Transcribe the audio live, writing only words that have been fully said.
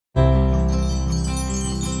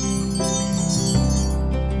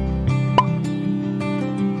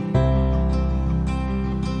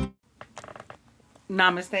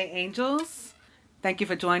Namaste, angels. Thank you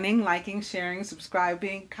for joining, liking, sharing,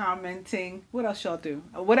 subscribing, commenting. What else y'all do?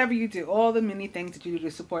 Whatever you do, all the many things that you do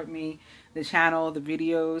to support me, the channel, the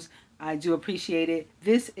videos. I do appreciate it.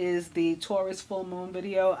 This is the Taurus full moon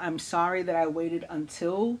video. I'm sorry that I waited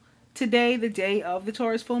until today, the day of the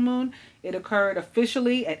Taurus full moon. It occurred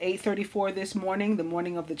officially at 8:34 this morning, the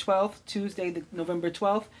morning of the 12th, Tuesday, November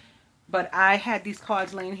 12th. But I had these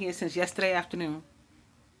cards laying here since yesterday afternoon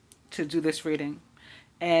to do this reading.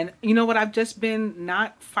 And you know what? I've just been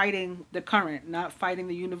not fighting the current, not fighting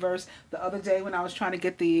the universe. The other day when I was trying to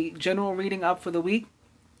get the general reading up for the week,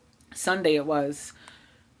 Sunday it was,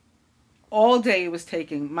 all day it was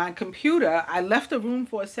taking. My computer, I left the room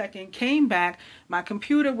for a second, came back. My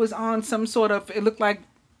computer was on some sort of, it looked like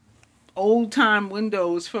old time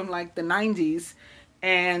Windows from like the 90s.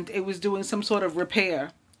 And it was doing some sort of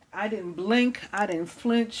repair. I didn't blink. I didn't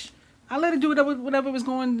flinch. I let it do whatever it was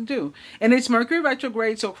going to do. And it's Mercury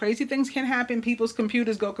retrograde, so crazy things can happen. People's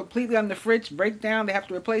computers go completely on the fritz, break down. They have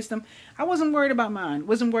to replace them. I wasn't worried about mine.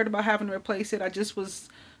 Wasn't worried about having to replace it. I just was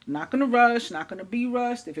not going to rush, not going to be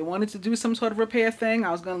rushed. If it wanted to do some sort of repair thing,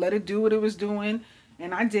 I was going to let it do what it was doing.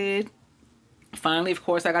 And I did. Finally, of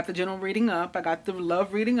course, I got the general reading up. I got the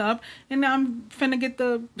love reading up. And now I'm finna get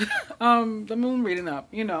the moon reading up,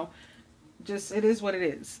 you know. Just, it is what it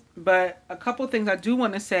is. But a couple things I do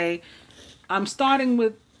want to say. I'm starting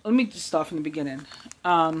with, let me just start from the beginning.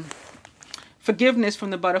 Forgiveness from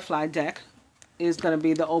the butterfly deck is going to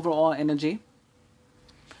be the overall energy.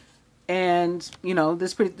 And, you know,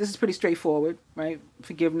 this is pretty straightforward, right?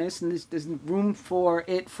 Forgiveness, and there's room for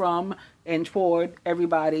it from and toward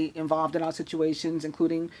everybody involved in our situations,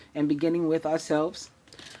 including and beginning with ourselves.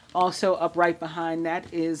 Also, up right behind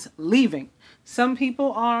that is leaving. Some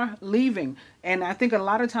people are leaving. And I think a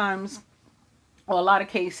lot of times, or a lot of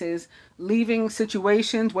cases, leaving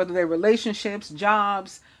situations, whether they're relationships,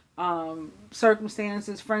 jobs,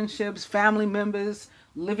 circumstances, friendships, family members,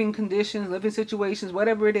 living conditions, living situations,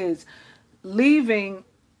 whatever it is, leaving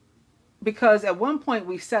because at one point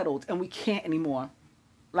we settled and we can't anymore.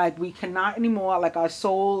 Like we cannot anymore, like our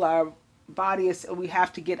soul, our body is, we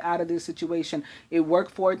have to get out of this situation. It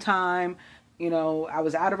worked for a time. You know, I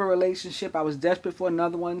was out of a relationship. I was desperate for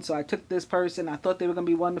another one. So I took this person. I thought they were going to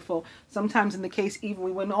be wonderful. Sometimes in the case, even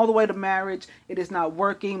we went all the way to marriage, it is not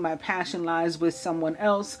working. My passion lies with someone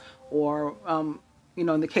else. Or, you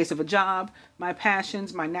know, in the case of a job, my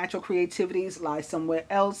passions, my natural creativities lie somewhere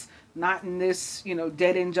else. Not in this, you know,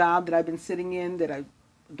 dead-end job that I've been sitting in that I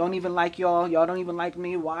don't even like y'all. Y'all don't even like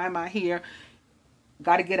me. Why am I here?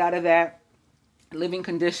 Got to get out of that. Living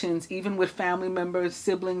conditions, even with family members,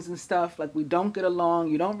 siblings and stuff, like we don't get along,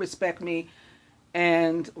 you don't respect me,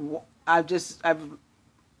 and this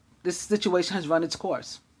situation has run its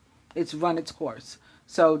course. It's run its course.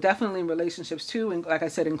 So definitely in relationships too, and like I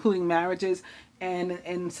said, including marriages, and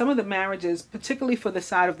in some of the marriages, particularly for the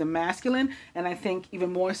side of the masculine, and I think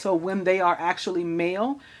even more so when they are actually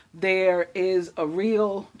male, there is a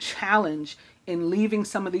real challenge in leaving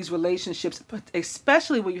some of these relationships,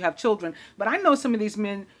 especially when you have children. But I know some of these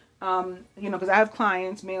men, you know, because I have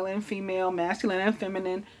clients, male and female, masculine and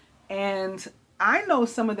feminine, and I know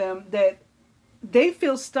some of them that they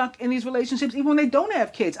feel stuck in these relationships even when they don't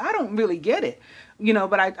have kids. I don't really get it, you know,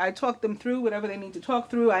 but I talk them through whatever they need to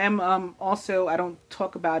talk through. I am also, I don't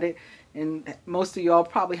talk about it, and most of y'all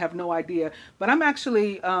probably have no idea, but I'm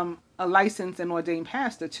actually a licensed and ordained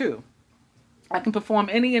pastor too. I can perform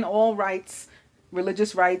any and all rites,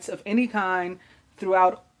 religious rites of any kind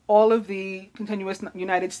throughout all of the continuous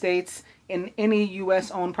United States in any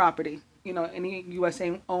U.S. owned property, you know, any U.S.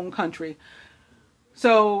 owned country.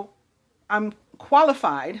 So I'm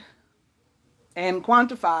qualified and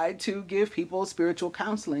quantified to give people spiritual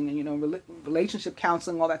counseling and, you know, relationship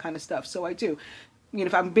counseling, all that kind of stuff. So I do. You know,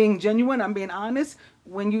 if I'm being genuine, I'm being honest.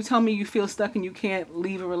 When you tell me you feel stuck and you can't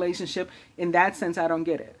leave a relationship, in that sense, I don't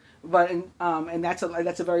get it. But and that's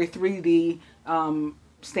a very 3D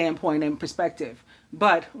standpoint and perspective.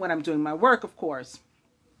 But when I'm doing my work, of course,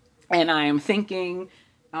 and I am thinking,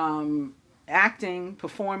 acting,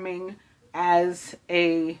 performing as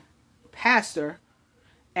a pastor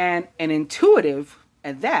and an intuitive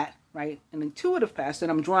at that, right? An intuitive pastor,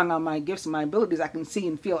 and I'm drawing on my gifts and my abilities. I can see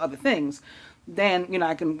and feel other things. Then, you know,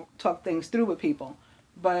 I can talk things through with people,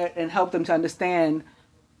 and help them to understand,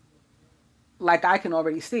 like I can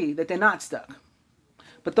already see, that they're not stuck.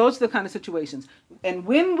 But those are the kind of situations. And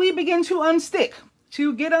when we begin to unstick,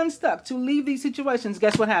 to get unstuck, to leave these situations,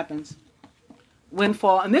 guess what happens?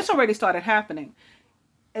 Windfall. And this already started happening,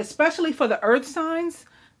 especially for the earth signs.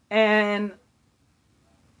 And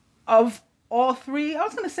of all three, I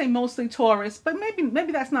was going to say mostly Taurus, but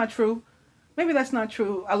maybe that's not true. maybe that's not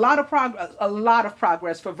true. A lot of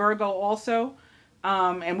progress, for Virgo also.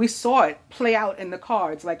 And we saw it play out in the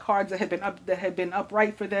cards, like cards that had been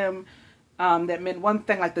upright for them. That meant one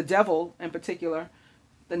thing, like the devil in particular.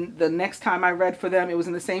 The next time I read for them, it was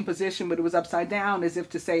in the same position, but it was upside down, as if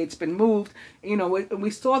to say it's been moved. You know, we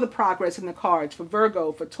saw the progress in the cards for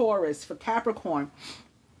Virgo, for Taurus, for Capricorn.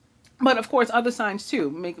 But of course, other signs too,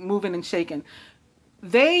 moving and shaking.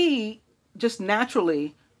 They just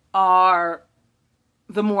naturally are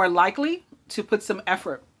the more likely to put some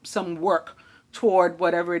effort, some work toward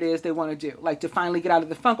whatever it is they want to do. Like to finally get out of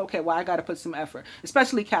the funk. Okay, well, I got to put some effort.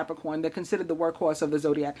 Especially Capricorn. They're considered the workhorse of the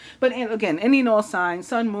zodiac. But again, any and all signs,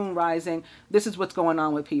 sun, moon, rising, this is what's going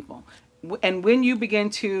on with people. And when you begin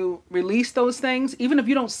to release those things, even if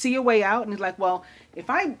you don't see a way out, and it's like, well, if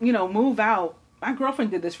I, move out. My girlfriend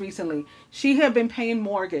did this recently. She had been paying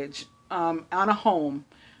mortgage on a home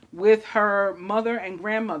with her mother and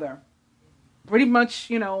grandmother pretty much,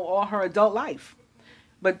 all her adult life.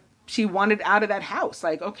 But she wanted out of that house.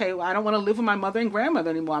 Like, okay, well, I don't want to live with my mother and grandmother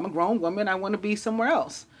anymore. I'm a grown woman. I want to be somewhere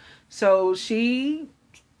else. So she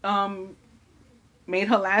made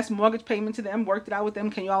her last mortgage payment to them, worked it out with them.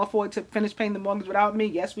 Can you all afford to finish paying the mortgage without me?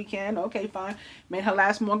 Yes, we can. Okay, fine. Made her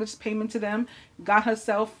last mortgage payment to them. Got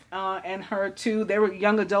herself and her two, they were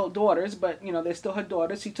young adult daughters, but, they're still her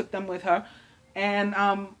daughters. She took them with her and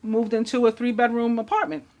moved into a 3-bedroom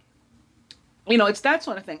apartment. It's that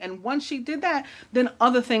sort of thing. And once she did that, then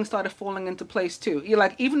other things started falling into place too. You're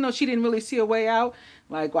like, even though she didn't really see a way out,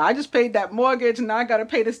 like, well, I just paid that mortgage and now I got to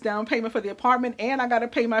pay this down payment for the apartment and I got to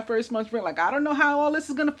pay my first month's rent. Like, I don't know how all this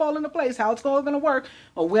is going to fall into place, how it's all going to work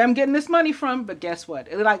or where I'm getting this money from. But guess what?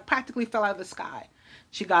 It like practically fell out of the sky.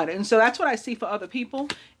 She got it. And so that's what I see for other people.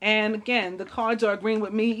 And again, the cards are agreeing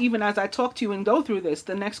with me even as I talk to you and go through this.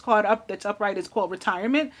 The next card up that's upright is called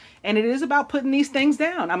retirement. And it is about putting these things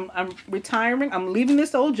down. I'm retiring. I'm leaving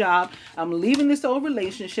this old job. I'm leaving this old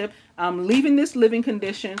relationship. I'm leaving this living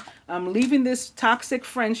condition. I'm leaving this toxic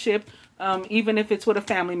friendship, even if it's with a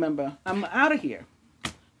family member. I'm out of here.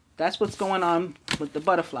 That's what's going on with the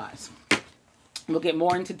butterflies. We'll get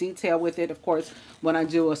more into detail with it, of course, when I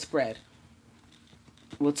do a spread.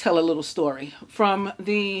 We'll tell a little story from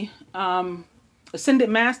the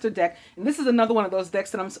Ascendant Master deck. And this is another one of those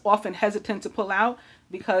decks that I'm often hesitant to pull out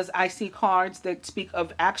because I see cards that speak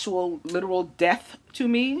of actual literal death to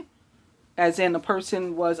me, as in a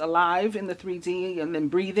person was alive in the 3D and then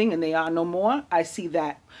breathing and they are no more. I see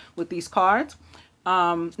that with these cards.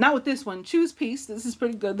 Not with this one. Choose peace. This is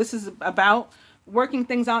pretty good. This is about working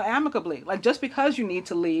things out amicably. Like just because you need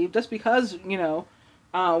to leave, just because,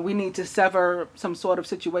 we need to sever some sort of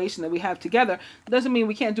situation that we have together, doesn't mean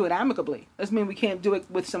we can't do it amicably. Doesn't mean we can't do it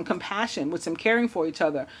with some compassion, with some caring for each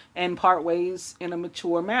other, and part ways in a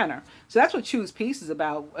mature manner. So that's what Choose Peace is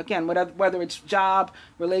about. Again, whether it's job,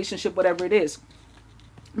 relationship, whatever it is.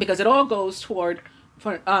 Because it all goes toward,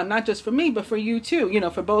 for not just for me, but for you too,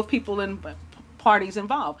 for both people and parties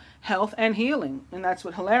involved. Health and healing. And that's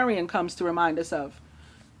what Hilarion comes to remind us of.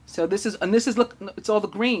 So look, it's all the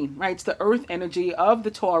green, right? It's the earth energy of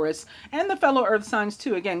the Taurus and the fellow earth signs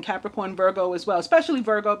too. Again, Capricorn, Virgo as well, especially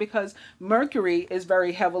Virgo because Mercury is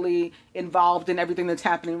very heavily involved in everything that's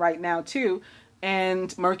happening right now too.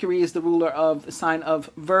 And Mercury is the ruler of the sign of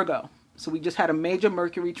Virgo. So we just had a major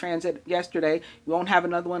Mercury transit yesterday. We won't have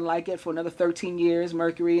another one like it for another 13 years.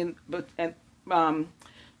 Mercury,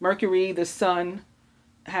 the sun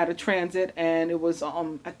had a transit and it was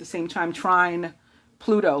at the same time trine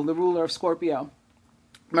Pluto, the ruler of Scorpio.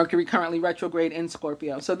 Mercury currently retrograde in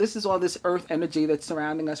Scorpio. So this is all this earth energy that's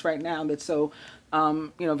surrounding us right now that's so,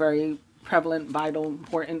 very prevalent, vital,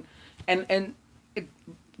 important. And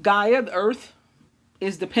Gaia, the earth,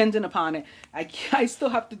 is dependent upon it. I still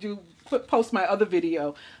have to post my other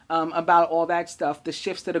video about all that stuff, the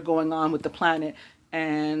shifts that are going on with the planet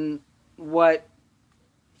and what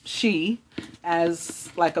she, as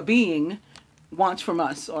like a being, wants from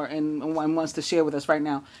us and wants to share with us right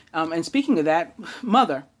now. And speaking of that,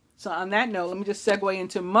 mother. So on that note, let me just segue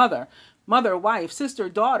into mother. Mother, wife, sister,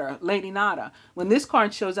 daughter, Lady Nada. When this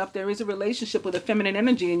card shows up, there is a relationship with a feminine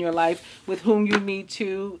energy in your life with whom you need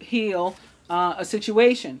to heal a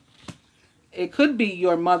situation. It could be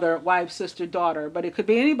your mother, wife, sister, daughter, but it could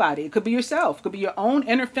be anybody. It could be yourself. It could be your own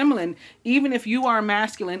inner feminine, even if you are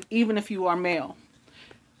masculine, even if you are male.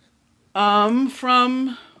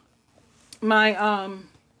 From my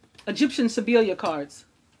Egyptian Sibylla cards,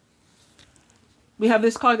 we have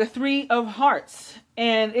this card, the Three of Hearts,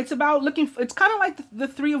 and it's about looking for, it's kind of like the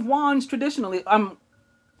Three of Wands traditionally.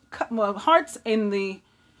 Hearts in the,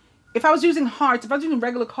 if I was using hearts, if I was using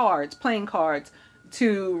regular cards, playing cards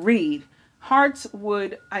to read, Hearts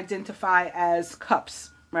would identify as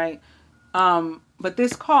cups, right? But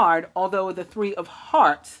this card, although the Three of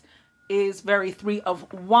Hearts is very Three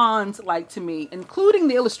of Wands like to me, including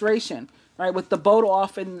the illustration, right, with the boat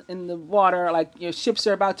off in the water, like your ships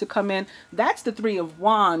are about to come in. That's the Three of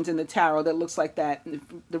Wands in the tarot that looks like that.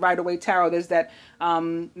 The Rider-Waite Tarot, there's that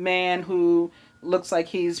man who looks like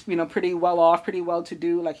he's, you know, pretty well off, pretty well to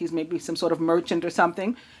do, like he's maybe some sort of merchant or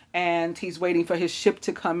something, and he's waiting for his ship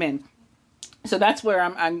to come in. So that's where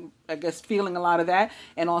I'm I guess feeling a lot of that.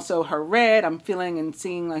 And also her red, I'm feeling and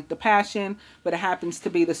seeing like the passion, but it happens to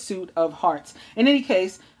be the suit of hearts. In any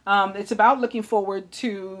case, it's about looking forward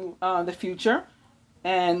to the future,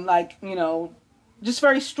 and like, you know, just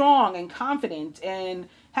very strong and confident and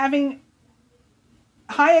having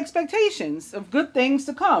high expectations of good things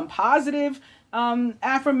to come, positive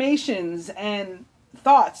affirmations and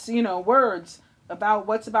thoughts, you know, words about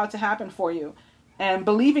what's about to happen for you, and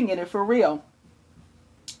believing in it for real.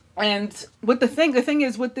 And with the thing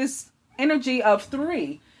is with this energy of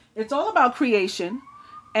 3, it's all about creation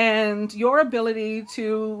and your ability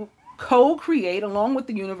to co-create along with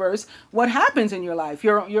the universe what happens in your life,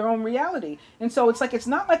 your own reality. And so it's like, it's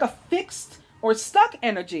not like a fixed or stuck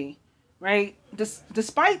energy, right?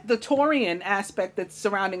 Despite the Taurian aspect that's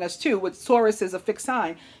surrounding us too, which Taurus is a fixed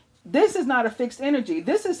sign. This is not a fixed energy.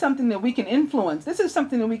 This is something that we can influence. This is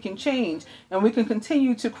something that we can change, and we can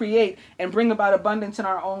continue to create and bring about abundance in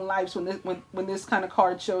our own lives when this kind of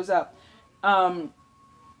card shows up.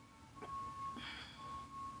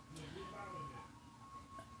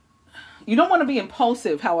 You don't want to be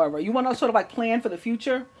impulsive, however. You want to sort of like plan for the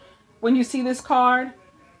future when you see this card,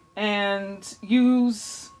 and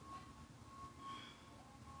use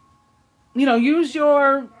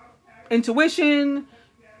your intuition,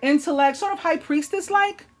 intellect, sort of high priestess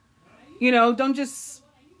like. You know, don't just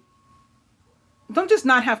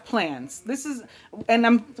not have plans. This is, and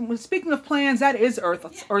I'm speaking of plans, that is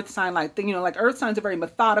earth sign like thing. You know, like earth signs are very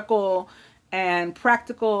methodical and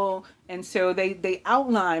practical, and so they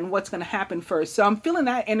outline what's going to happen first. So I'm feeling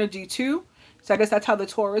that energy too. So I guess that's how the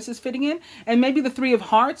Taurus is fitting in. And maybe the Three of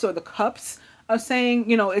Hearts or the Cups are saying,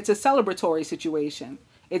 you know, it's a celebratory situation.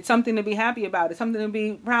 It's something to be happy about. It's something to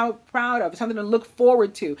be proud of. It's something to look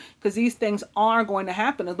forward to, because these things are going to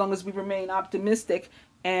happen as long as we remain optimistic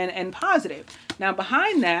and positive. Now,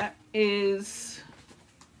 behind that is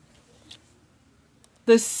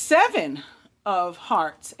the Seven of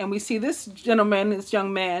Hearts. And we see this gentleman, this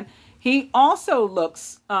young man, he also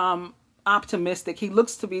looks optimistic. He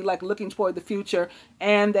looks to be like looking toward the future,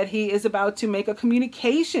 and that he is about to make a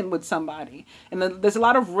communication with somebody. And there's a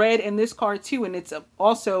lot of red in this card too, and it's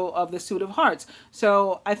also of the suit of hearts.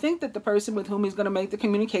 So I think that the person with whom he's going to make the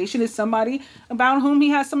communication is somebody about whom he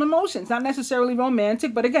has some emotions, not necessarily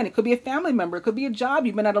romantic, but again, it could be a family member, it could be a job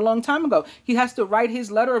you've been at a long time ago. He has to write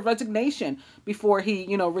his letter of resignation before he,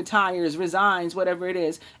 you know, retires, resigns, whatever it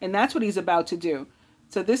is, and that's what he's about to do.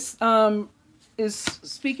 So this is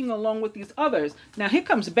speaking along with these others. Now here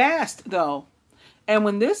comes Bast though, and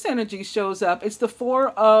when this energy shows up, it's the Four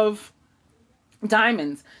of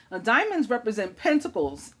Diamonds. Now diamonds represent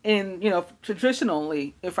pentacles in, you know,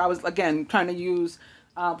 traditionally, if I was again trying to use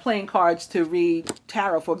playing cards to read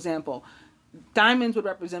tarot, for example, diamonds would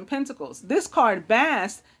represent pentacles. This card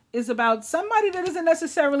Bast is about somebody that doesn't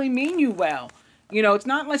necessarily mean you well. You know, it's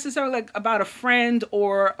not necessarily like about a friend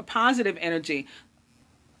or a positive energy.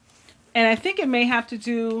 And I think it may have to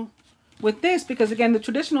do with this, because again, the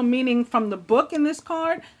traditional meaning from the book in this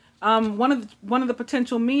card, one of the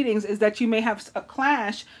potential meanings is that you may have a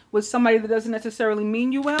clash with somebody that doesn't necessarily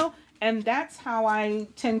mean you well, and that's how I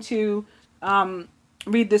tend to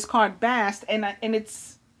read this card Bast, and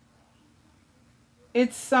it's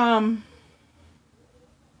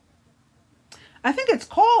I think it's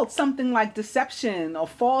called something like deception or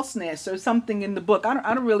falseness or something in the book.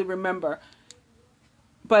 I don't really remember,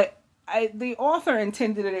 but the author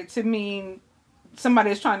intended it to mean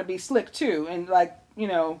somebody is trying to be slick too, and like, you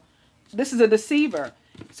know, this is a deceiver.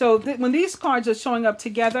 So when these cards are showing up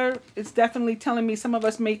together, it's definitely telling me some of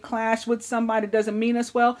us may clash with somebody that doesn't mean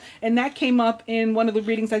us well, and that came up in one of the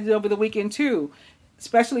readings I did over the weekend too,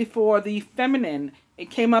 especially for the feminine. It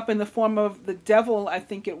came up in the form of the devil, I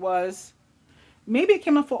think it was. Maybe it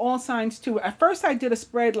came up for all signs too. At first I did a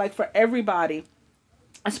spread like for everybody,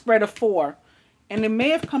 a spread of 4. And it may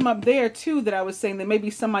have come up there too that I was saying there may be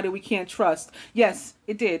somebody we can't trust. Yes,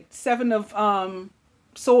 it did. 7 of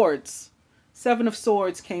Swords. 7 of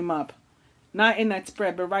Swords came up. Not in that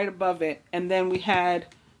spread, but right above it. And then we had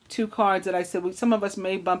 2 cards that I said some of us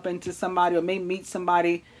may bump into somebody or may meet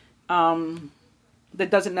somebody that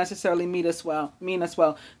doesn't necessarily mean us well.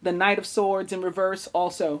 The Knight of Swords in reverse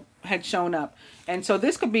also had shown up. And so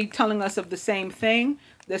this could be telling us of the same thing.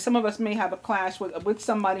 That some of us may have a clash with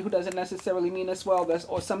somebody who doesn't necessarily mean us well,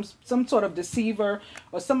 or some sort of deceiver,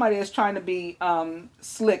 or somebody that's trying to be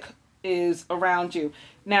slick is around you.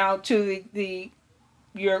 Now, to the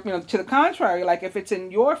contrary, like if it's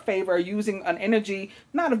in your favor, using an energy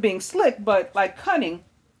not of being slick, but like cunning.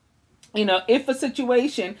 If a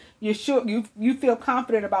situation you feel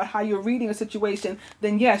confident about how you're reading a situation,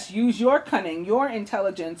 then yes, use your cunning, your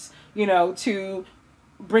intelligence, to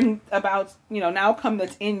bring about, an outcome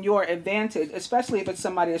that's in your advantage, especially if it's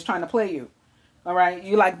somebody that's trying to play you. All right.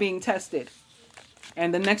 You like being tested.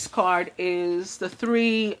 And the next card is the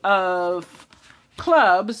Three of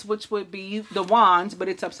Clubs, which would be the Wands, but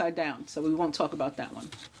it's upside down. So we won't talk about that one.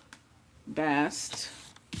 Bast.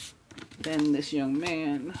 Then this young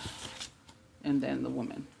man. And then the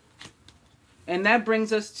woman. And that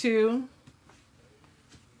brings us to,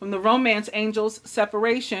 from the Romance Angels,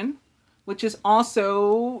 separation, which is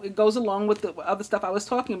also, it goes along with the other stuff I was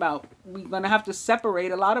talking about. We're going to have to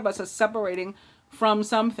separate. A lot of us are separating from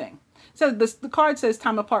something. So the card says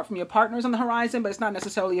time apart from your partners on the horizon, but it's not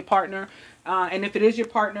necessarily a partner. And if it is your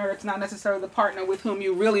partner, it's not necessarily the partner with whom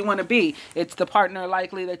you really want to be. It's the partner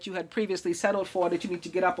likely that you had previously settled for that you need to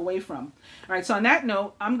get up away from. All right, so on that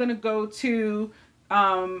note, I'm going to go to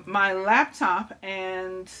my laptop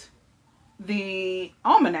and the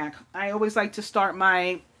almanac. I always like to start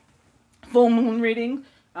my full moon reading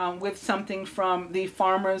with something from the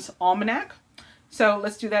Farmer's Almanac. So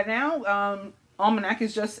let's do that now. Almanac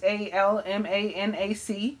is just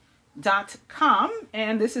ALMANAC.com,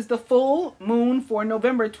 and this is the full moon for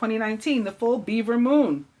November 2019, the full beaver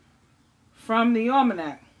moon from the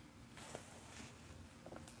Almanac.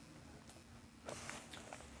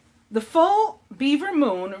 The full beaver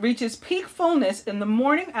moon reaches peak fullness in the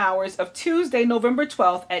morning hours of Tuesday, November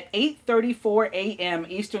 12th at 8:34 a.m.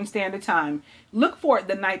 Eastern Standard Time. Look for it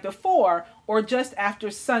the night before or just after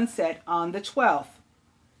sunset on the 12th.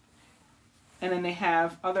 And then they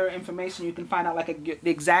have other information. You can find out the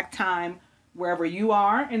exact time wherever you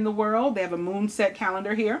are in the world. They have a moon set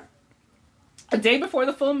calendar here. A day before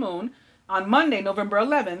the full moon, on Monday, November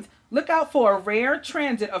 11th, look out for a rare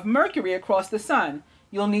transit of Mercury across the sun.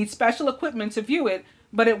 You'll need special equipment to view it,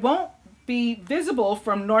 but it won't be visible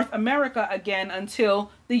from North America again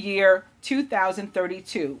until the year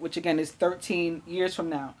 2032, which again is 13 years from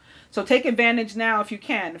now. So take advantage now if you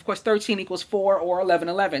can. Of course, 13 equals 4 or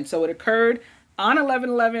 11/11. So it occurred on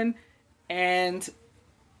 11/11, and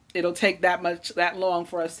it'll take that long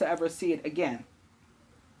for us to ever see it again.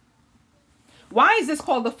 Why is this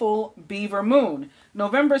called the full beaver moon?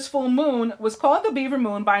 November's full moon was called the beaver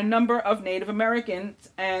moon by a number of Native Americans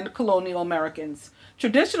and colonial Americans.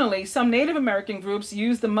 Traditionally, some Native American groups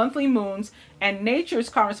use the monthly moons and nature's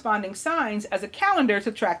corresponding signs as a calendar to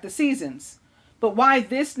track the seasons. But why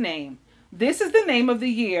this name? This is the name of the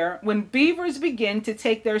year when beavers begin to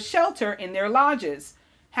take their shelter in their lodges,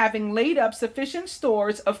 having laid up sufficient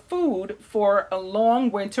stores of food for a long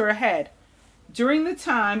winter ahead. During the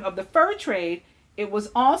time of the fur trade, it was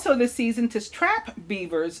also the season to trap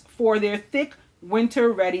beavers for their thick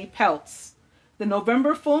winter-ready pelts. The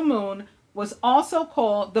November full moon was also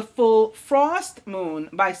called the full frost moon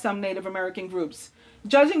by some Native American groups.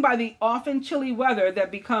 Judging by the often chilly weather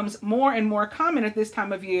that becomes more and more common at this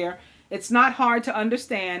time of year, it's not hard to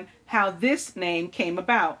understand how this name came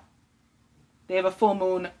about. They have a full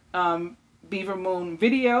moon, beaver moon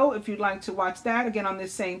video if you'd like to watch that, again on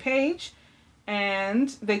this same page. And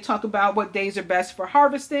they talk about what days are best for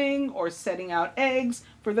harvesting or setting out eggs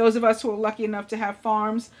for those of us who are lucky enough to have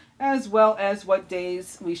farms, as well as what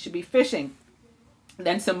days we should be fishing.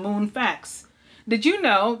 Then some moon facts. Did you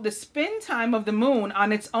know the spin time of the moon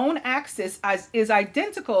on its own axis is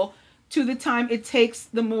identical to the time it takes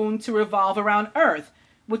the moon to revolve around Earth,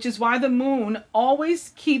 which is why the moon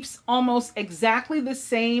always keeps almost exactly the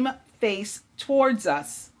same face towards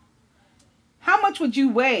us. How much would you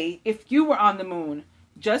weigh if you were on the moon?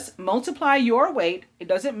 Just multiply your weight, it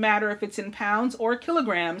doesn't matter if it's in pounds or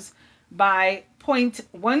kilograms, by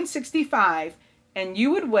 0.165, and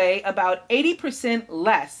you would weigh about 80%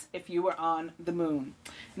 less if you were on the moon.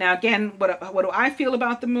 Now again, what do I feel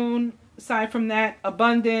about the moon? Aside from that,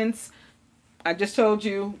 abundance, I just told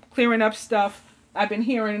you, clearing up stuff. I've been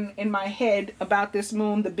hearing in my head about this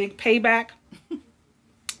moon, the big payback.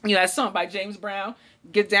 That song by James Brown,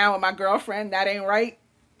 Get Down With My Girlfriend, That Ain't Right.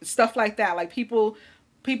 Stuff like that. Like people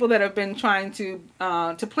that have been trying to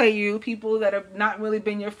play you, people that have not really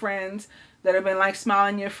been your friends, that have been like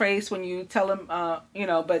smiling in your face when you tell them,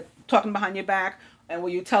 but talking behind your back. and will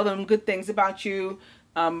you tell them good things about you,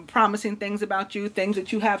 promising things about you, things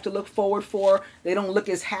that you have to look forward for. They don't look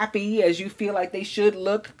as happy as you feel like they should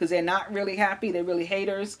look because they're not really happy. They're really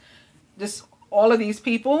haters. Just all of these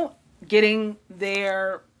people getting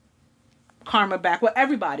their karma back. Well,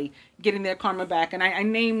 everybody getting their karma back. And I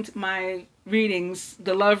named my readings,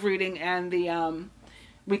 the love reading and the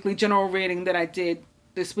weekly general reading that I did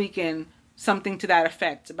this weekend, something to that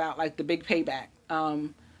effect about like the big payback.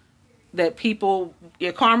 That people,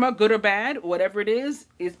 your karma, good or bad, whatever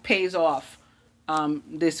it pays off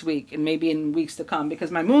this week and maybe in weeks to come,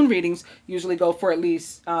 because my moon readings usually go for at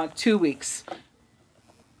least 2 weeks.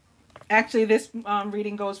 Actually, this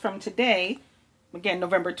reading goes from today, again,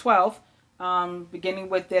 November 12th, beginning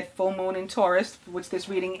with that full moon in Taurus, which this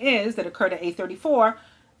reading is, that occurred at 8:34,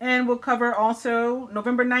 and we'll cover also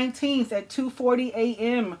November 19th at 2:40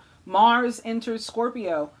 a.m. Mars enters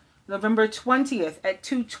Scorpio. November 20th at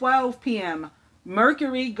 2:12 p.m.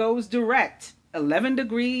 Mercury goes direct, 11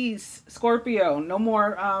 degrees Scorpio, no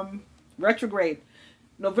more retrograde.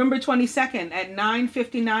 November 22nd at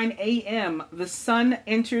 9:59 a.m. the Sun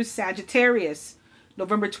enters Sagittarius.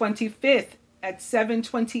 November 25th at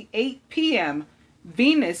 7:28 p.m.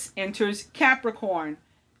 Venus enters Capricorn.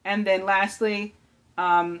 And then lastly,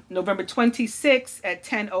 November 26th at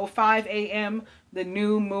 10:05 a.m. the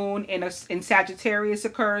new moon in Sagittarius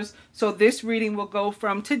occurs. So this reading will go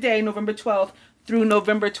from today, November 12th, through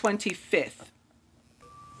November 25th.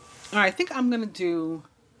 All right, I think I'm going to do,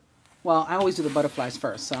 well, I always do the butterflies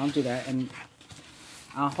first, so I'll do that, and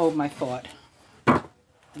I'll hold my thought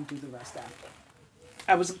and do the rest after.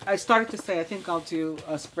 I started to say I think I'll do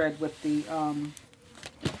a spread with the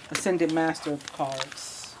Ascended Master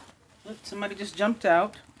cards. Look, somebody just jumped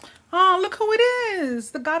out. Oh, look who it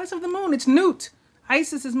is. The goddess of the moon. It's Nut,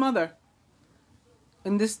 Isis's mother.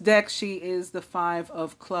 In this deck, she is the 5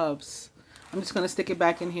 of clubs. I'm just going to stick it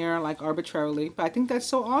back in here like arbitrarily. But I think that's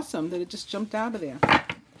so awesome that it just jumped out of there. All right.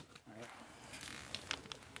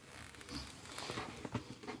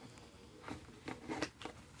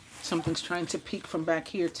 Something's trying to peek from back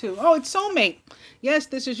here too. Oh, it's soulmate. Yes,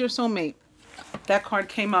 this is your soulmate. That card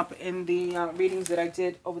came up in the readings that I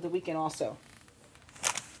did over the weekend also.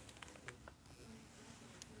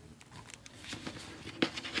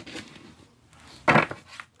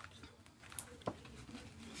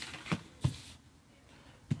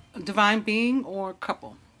 Divine being or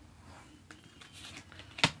couple.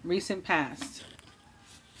 Recent past.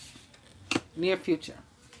 Near future.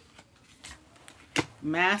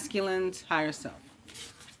 Masculine's higher self.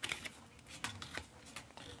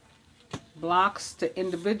 Blocks to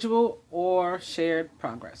individual or shared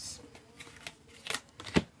progress.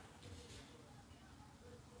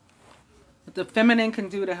 What the feminine can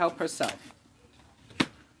do to help herself.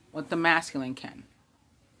 What the masculine can.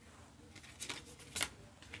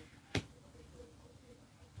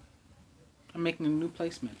 I'm making a new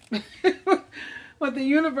placement. What the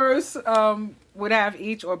universe would have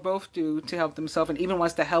each or both do to help themselves, and even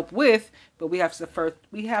wants to help with, but we have to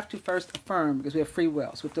first affirm, because we have free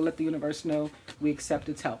will. So we have to let the universe know we accept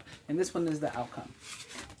its help. And this one is the outcome.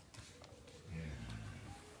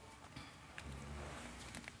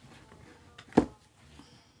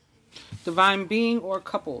 Divine being or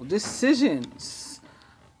couple. Decisions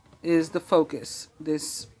is the focus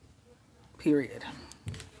this period.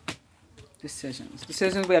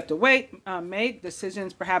 Decisions we have to make.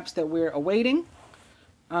 Decisions perhaps that we're awaiting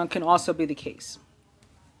can also be the case.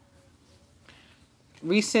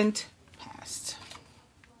 Recent past.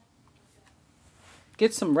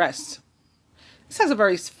 Get some rest. This has a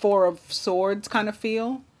very 4 of Swords kind of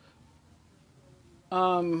feel.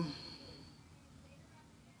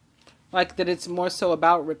 Like that it's more so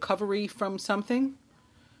about recovery from something.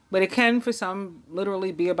 But it can, for some,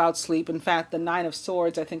 literally be about sleep. In fact, the 9 of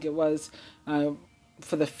Swords, I think it was,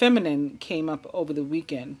 for the feminine, came up over the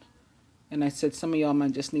weekend. And I said, some of y'all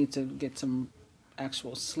might just need to get some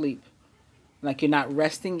actual sleep. Like you're not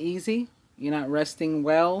resting easy. You're not resting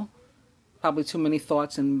well. Probably too many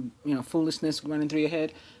thoughts and, foolishness running through your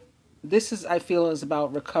head. This is, I feel, is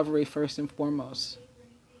about recovery first and foremost.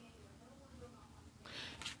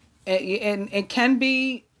 And it can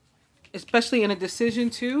be, especially in a decision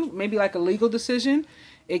too, maybe like a legal decision,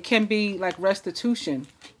 it can be like restitution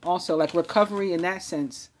also, like recovery in that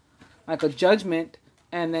sense, like a judgment,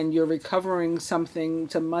 and then you're recovering something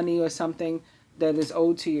to money or something that is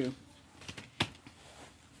owed to you.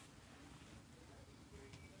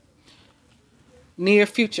 Near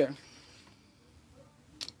future.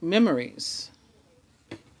 Memories.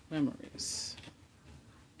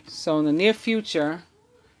 So in the near future,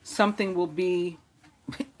 something will be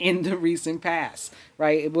in the recent past,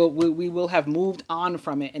 right? We will have moved on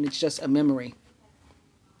from it, and it's just a memory,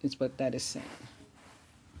 is what that is saying.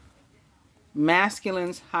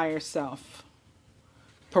 Masculine's higher self.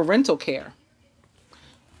 Parental care.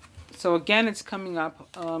 So again, it's coming up.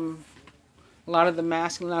 A lot of the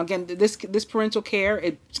masculine. Now again, this parental care,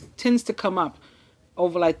 it tends to come up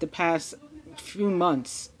over like the past few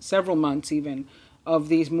months, several months even, of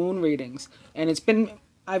these moon readings, and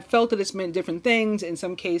I've felt that it's meant different things. In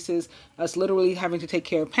some cases, us literally having to take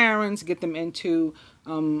care of parents, get them into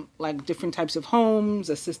like different types of homes,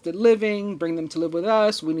 assisted living, bring them to live with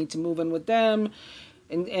us. We need to move in with them.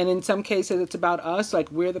 And in some cases, it's about us,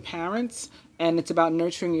 like we're the parents, and it's about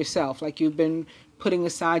nurturing yourself. Like you've been putting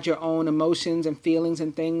aside your own emotions and feelings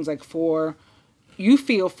and things like you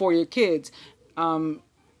feel for your kids.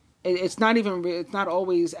 It's not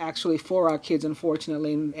always actually for our kids,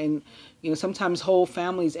 unfortunately. And you know, sometimes whole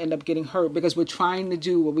families end up getting hurt because we're trying to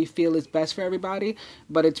do what we feel is best for everybody,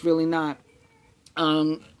 but it's really not.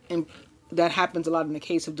 And that happens a lot in the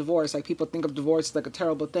case of divorce. Like people think of divorce like a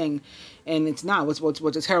terrible thing, and it's not. What's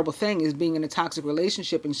a terrible thing is being in a toxic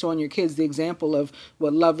relationship and showing your kids the example of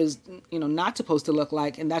what love is, you know, not supposed to look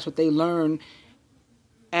like, and that's what they learn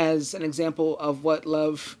as an example of what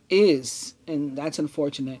love is, and that's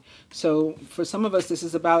unfortunate. So for some of us, this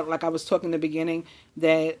is about, like I was talking in the beginning,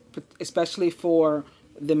 that especially for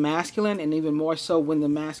the masculine, and even more so when the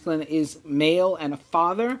masculine is male and a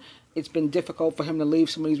father, it's been difficult for him to leave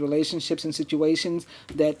some of these relationships and situations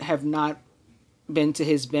that have not been to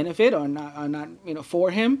his benefit or not you know, for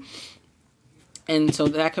him. And so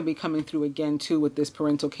that could be coming through again too with this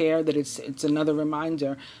parental care, that it's another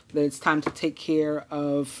reminder that it's time to take care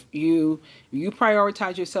of you. You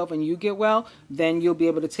prioritize yourself and you get well, then you'll be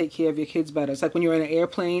able to take care of your kids better. It's like when you're in an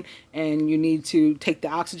airplane and you need to take the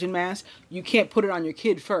oxygen mask, you can't put it on your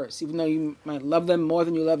kid first, even though you might love them more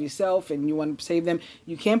than you love yourself and you want to save them.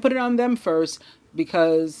 You can't put it on them first,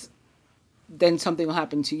 because then something will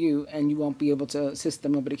happen to you and you won't be able to assist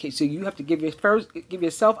them over the case. So you have to give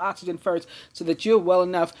yourself oxygen first so that you're well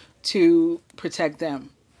enough to protect them.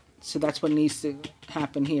 So that's what needs to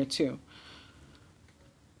happen here too.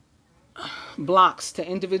 Blocks to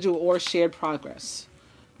individual or shared progress.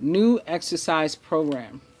 New exercise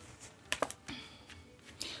program.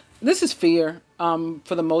 This is fear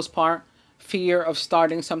for the most part. Fear of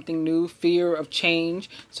starting something new, fear of change.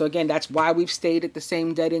 So again, that's why we've stayed at the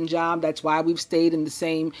same dead-end job. That's why we've stayed in the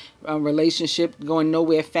same relationship, going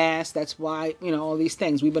nowhere fast. That's why, you know, all these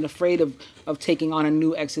things. We've been afraid of taking on a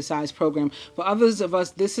new exercise program. For others of us,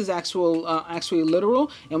 this is actually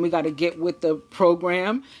literal, and we got to get with the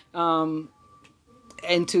program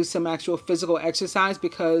into some actual physical exercise,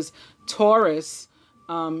 because Taurus,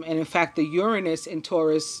 and in fact, the Uranus in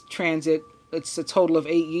Taurus transit, it's a total of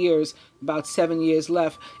 8 years, about 7 years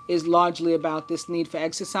left, is largely about this need for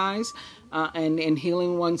exercise and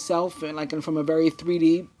healing oneself, and from a very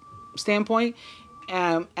 3D standpoint,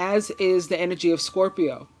 as is the energy of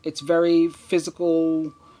Scorpio. It's very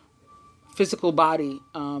physical body.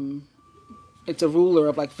 It's a ruler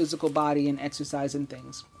of like physical body and exercise and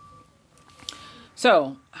things.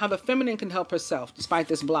 So how the feminine can help herself despite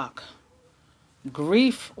this block.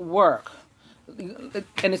 Grief work.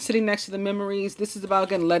 And it's sitting next to the memories. This is about,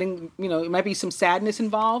 again, letting, you know, it might be some sadness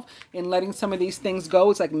involved in letting some of these things go.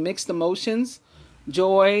 It's like mixed emotions,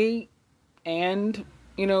 joy, and,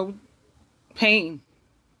 you know, pain.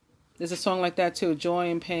 There's a song like that too, joy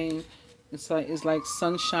and pain. It's like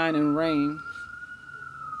sunshine and rain.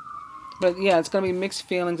 But yeah, it's going to be mixed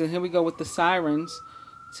feelings. And here we go with the sirens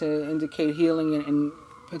to indicate healing and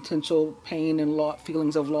potential pain and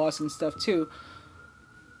feelings of loss and stuff too.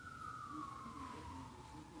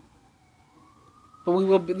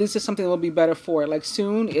 But this is something that will be better for it. Like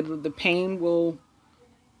soon, the pain will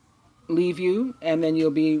leave you, and then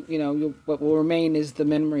you'll be, you know, what will remain is the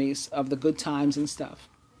memories of the good times and stuff.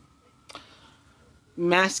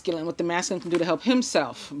 Masculine, what the masculine can do to help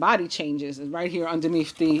himself. Body changes is right here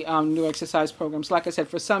underneath the new exercise program. So like I said,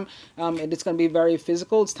 for some, it's going to be very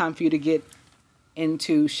physical. It's time for you to get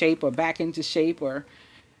into shape or back into shape or,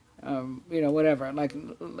 you know, whatever, like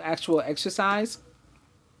actual exercise.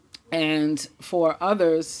 And for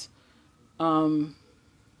others, you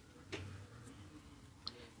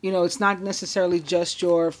know, it's not necessarily just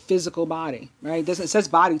your physical body, right? It says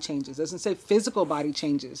body changes. It doesn't say physical body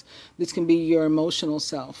changes. This can be your emotional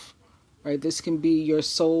self, right? This can be your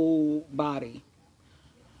soul body,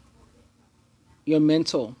 your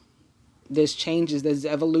mental. There's changes. There's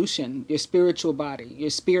evolution. Your spiritual body, your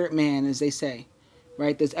spirit man, as they say,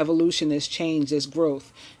 right? There's evolution. There's change. There's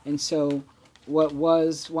growth. And so what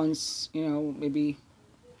was once, you know, maybe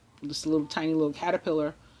just a little tiny little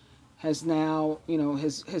caterpillar has now, you know,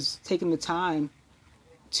 has taken the time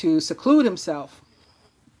to seclude himself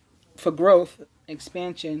for growth,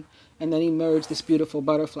 expansion, and then emerge this beautiful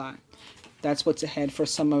butterfly. That's what's ahead for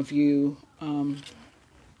some of you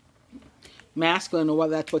masculine, or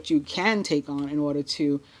whether that's what you can take on in order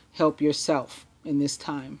to help yourself in this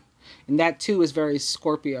time. And that too is very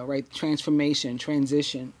Scorpio, right? Transformation,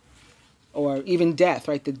 transition, or even death,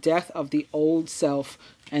 right? The death of the old self,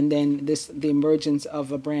 and then the emergence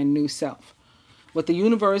of a brand new self. What the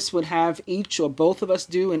universe would have each or both of us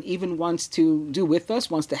do, and even wants to do with us,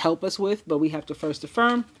 wants to help us with, but we have to first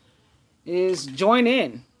affirm, is join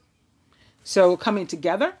in. So coming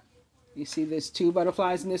together, you see there's two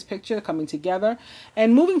butterflies in this picture coming together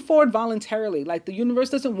and moving forward voluntarily. Like the universe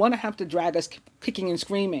doesn't want to have to drag us kicking and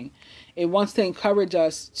screaming. It wants to encourage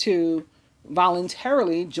us to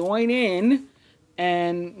voluntarily join in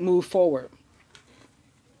and move forward.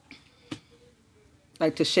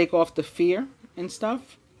 Like to shake off the fear and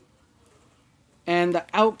stuff. And the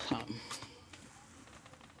outcome.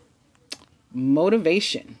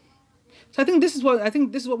 Motivation. So I think this is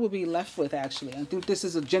what we'll be left with, actually. I think this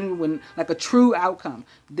is a genuine, like a true outcome.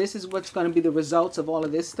 This is what's going to be the results of all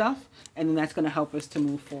of this stuff, and then that's going to help us to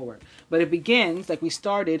move forward. But it begins, like we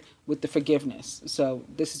started, with the forgiveness. So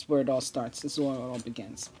this is where it all starts. This is where it all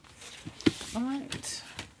begins. All right.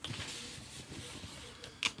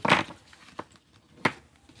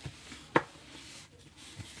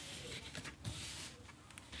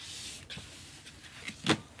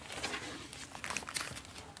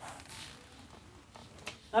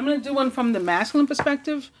 I'm going to do one from the masculine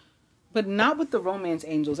perspective, but not with the romance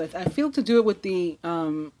angels. I feel to do it with the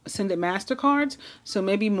Ascended Master cards. So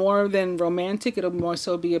maybe more than romantic, it'll more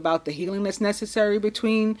so be about the healing that's necessary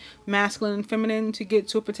between masculine and feminine to get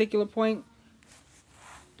to a particular point.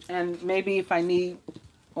 And maybe if I need,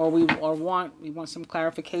 we want some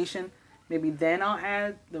clarification, maybe then I'll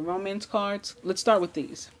add the romance cards. Let's start with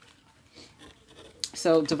these.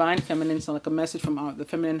 So Divine Feminine, so like a message from the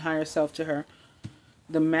feminine higher self to her.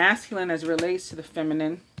 The masculine as it relates to the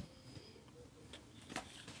feminine,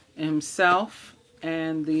 himself,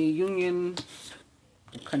 and the union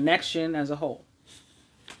connection as a whole.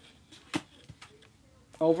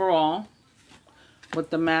 Overall, what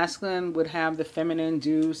the masculine would have the feminine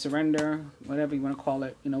do, surrender, whatever you want to call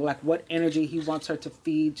it, you know, like what energy he wants her to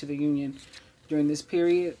feed to the union during this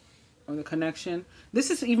period of the connection.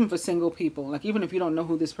 This is even for single people, like even if you don't know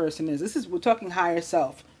who this person is. We're talking higher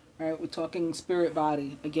self. Right, we're talking spirit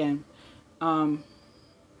body again. So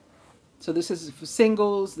this is for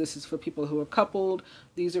singles. This is for people who are coupled.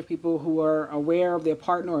 These are people who are aware of their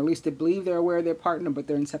partner, or at least they believe they're aware of their partner, but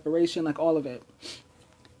they're in separation, like all of it.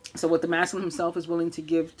 So what the masculine himself is willing to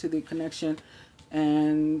give to the connection,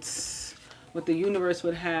 and what the universe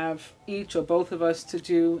would have each or both of us to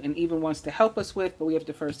do, and even wants to help us with, but we have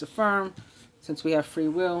to first affirm, since we have free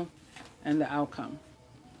will, and the outcome.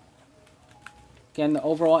 Again, the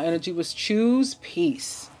overall energy was choose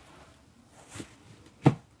peace.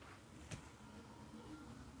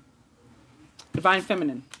 Divine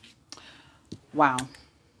Feminine. Wow.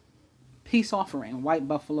 Peace offering. White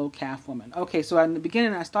buffalo calf woman. Okay, so in the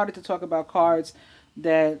beginning I started to talk about cards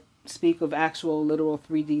that speak of actual literal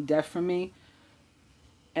 3D death for me.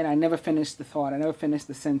 And I never finished the thought. I never finished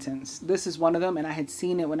the sentence. This is one of them, and I had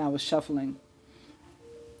seen it when I was shuffling.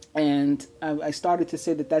 And I started to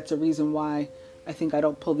say that that's a reason why I think I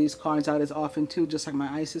don't pull these cards out as often too, just like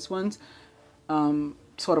my Isis ones.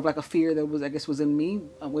 Sort of like a fear that was, I guess, within me,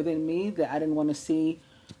 that I didn't want to see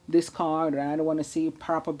this card, or I didn't want to see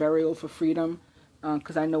proper burial for freedom,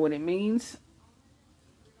 because I know what it means.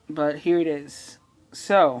 But here it is.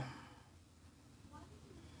 So,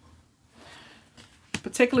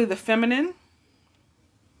 particularly the feminine,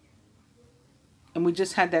 and we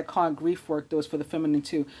just had that card grief work that was for the feminine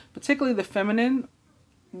too. Particularly the feminine,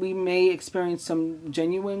 we may experience some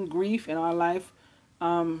genuine grief in our life.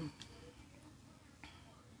 Some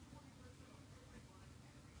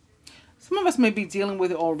of us may be dealing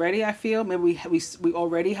with it already, I feel. Maybe we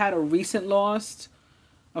already had a recent loss,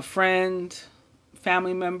 a friend,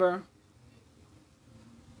 family member.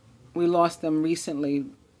 We lost them recently.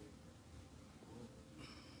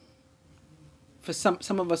 For some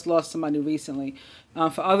of us lost somebody recently.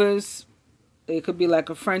 For others, it could be like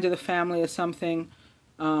a friend of the family or something.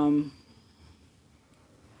 I'm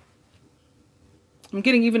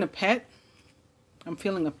getting even a pet. I'm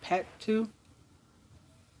feeling a pet too.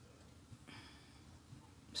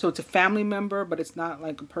 So it's a family member, but it's not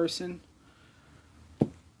like a person.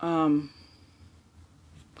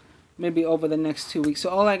 Maybe over the next 2 weeks. So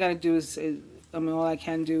all I gotta do all I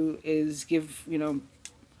can do is give,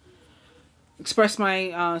 express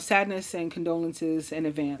my sadness and condolences in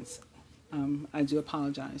advance. I do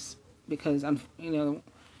apologize because I'm, you know,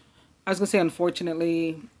 I was gonna say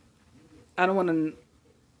unfortunately, I don't want to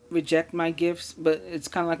reject my gifts, but it's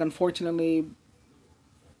kind of like unfortunately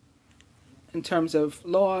in terms of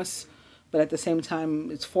loss, but at the same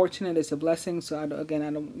time it's fortunate, it's a blessing. So I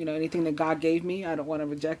don't, you know, anything that God gave me, I don't want to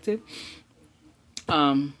reject it.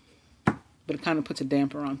 But it kind of puts a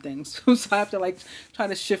damper on things. So I have to like try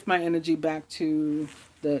to shift my energy back to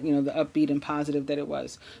the, you know, the upbeat and positive that it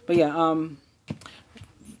was. But yeah,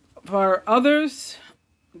 for others,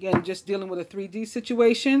 again, just dealing with a 3D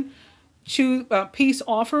situation, choose peace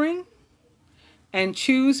offering and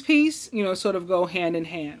choose peace, you know, sort of go hand in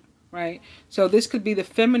hand, right? So this could be the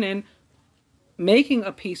feminine making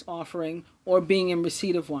a peace offering or being in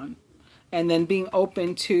receipt of one, and then being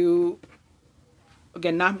open to,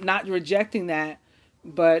 again, not rejecting that,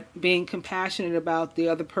 but being compassionate about the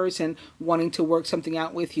other person wanting to work something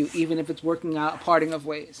out with you, even if it's working out a parting of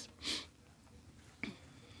ways.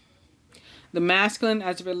 The masculine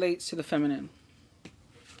as it relates to the feminine.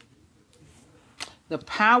 The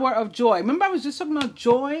power of joy. Remember I was just talking about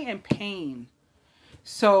joy and pain.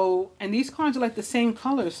 So, and these cards are like the same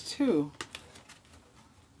colors too.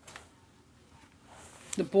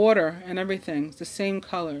 The border and everything, it's the same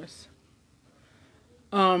colors.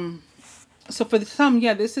 So for some,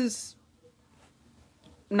 yeah, this is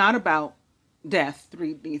not about death,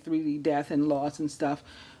 3D death and loss and stuff,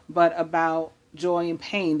 but about joy and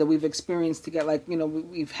pain that we've experienced to get, like, you know,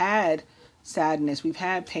 we've had sadness, we've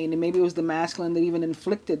had pain, and maybe it was the masculine that even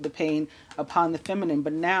inflicted the pain upon the feminine.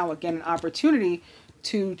 But now, again, an opportunity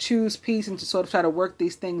to choose peace and to sort of try to work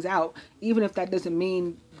these things out, even if that doesn't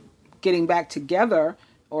mean getting back together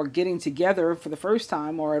or getting together for the first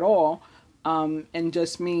time or at all. And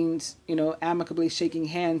just means, you know, amicably shaking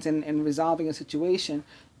hands and resolving a situation.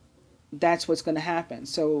 That's what's going to happen.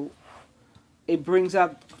 So it brings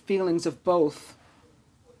up feelings of both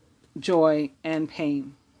joy and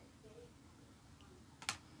pain.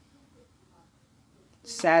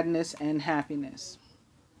 Sadness and happiness.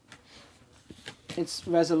 It's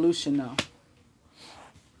resolution though.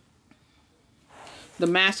 The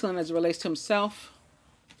masculine as it relates to himself.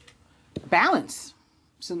 Balance.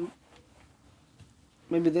 So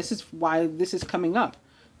maybe this is why this is coming up.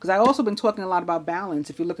 Because I've also been talking a lot about balance.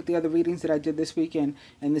 If you look at the other readings that I did this weekend,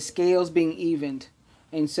 and the scales being evened.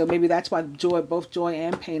 And so maybe that's why both joy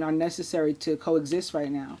and pain are necessary to coexist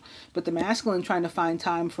right now. But the masculine trying to find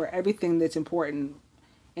time for everything that's important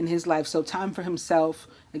in his life. So time for himself,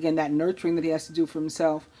 again, that nurturing that he has to do for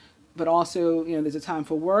himself. But also, you know, there's a time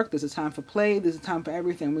for work, there's a time for play, there's a time for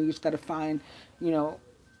everything. We just got to find, you know,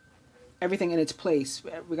 everything in its place.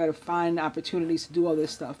 We got to find opportunities to do all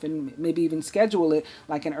this stuff, and maybe even schedule it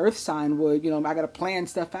like an earth sign would. You know, I got to plan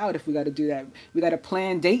stuff out if we got to do that. We got to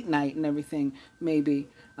plan date night and everything, maybe.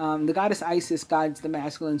 The goddess Isis guides the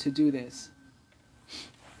masculine to do this.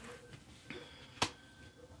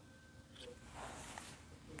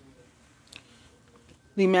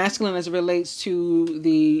 The masculine as it relates to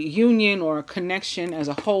the union or connection as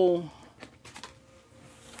a whole.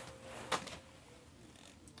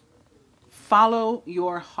 Follow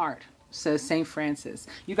your heart, says St. Francis.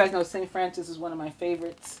 You guys know St. Francis is one of my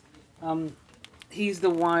favorites. He's the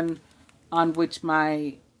one on which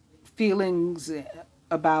my feelings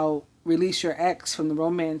about release your ex from the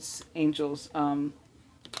romance angels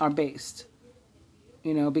are based.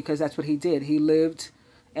 You know, because that's what he did. He lived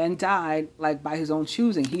and died like by his own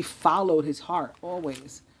choosing. He followed his heart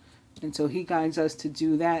always. And so he guides us to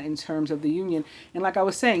do that in terms of the union. And like I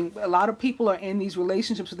was saying, a lot of people are in these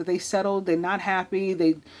relationships that they settled, they're not happy,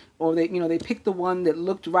 they picked the one that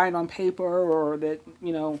looked right on paper, or that,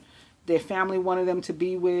 you know, their family wanted them to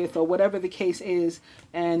be with, or whatever the case is.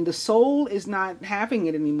 And the soul is not having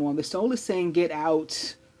it anymore. The soul is saying, get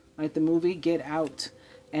out. Like the movie, Get Out.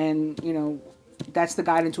 And, you know, that's the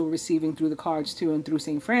guidance we're receiving through the cards too, and through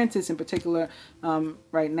St. Francis in particular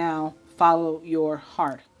right now. Follow your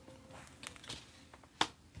heart.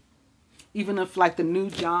 Even if, like, the new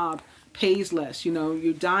job pays less, you know,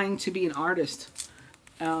 you're dying to be an artist.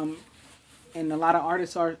 And a lot of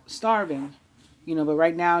artists are starving, you know, but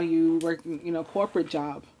right now you work, you know, corporate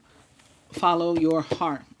job. Follow your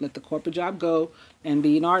heart. Let the corporate job go and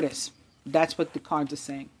be an artist. That's what the cards are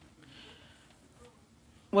saying.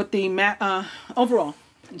 What the overall,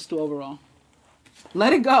 let's do overall.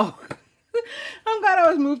 Let it go. I'm glad I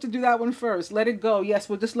was moved to do that one first. Let it go. Yes,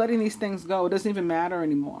 we're just letting these things go. It doesn't even matter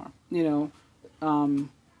anymore. You know,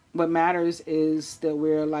 what matters is that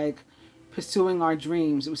we're like pursuing our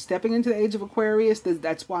dreams. It was stepping into the age of Aquarius.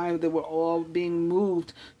 That's why they were all being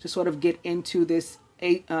moved to sort of get into this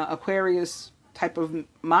a Aquarius type of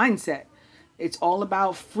mindset. It's all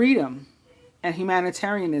about freedom and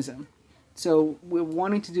humanitarianism. So we're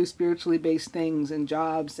wanting to do spiritually based things and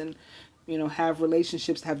jobs and, you know, have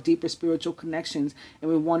relationships, have deeper spiritual connections. And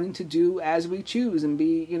we're wanting to do as we choose and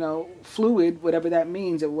be, you know, fluid, whatever that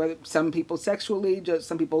means. Whether some people sexually, just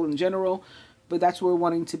some people in general. But that's where we're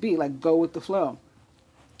wanting to be, like go with the flow.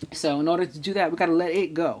 So in order to do that, we got to let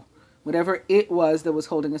it go. Whatever it was that was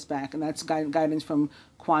holding us back. And that's guidance from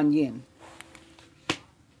Kuan Yin.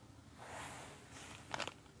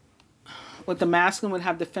 What the masculine would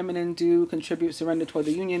have the feminine do, contribute, surrender toward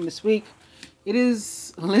the union this week. It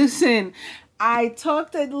is, listen, I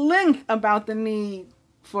talked at length about the need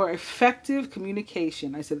for effective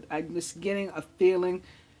communication. I said, I'm just getting a feeling.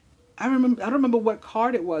 I don't remember what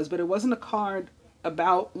card it was, but it wasn't a card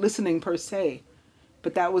about listening per se.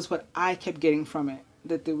 But that was what I kept getting from it.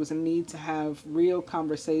 That there was a need to have real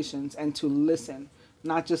conversations and to listen.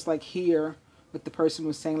 Not just like hear what the person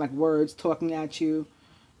was saying, like words talking at you.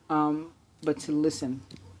 But to listen.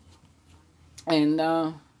 And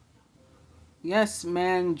yes,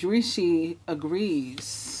 Mandrishi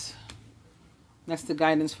agrees. That's the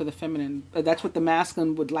guidance for the feminine. That's what the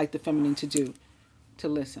masculine would like the feminine to do. To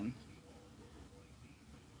listen.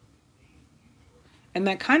 And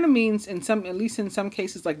that kind of means in some, at least in some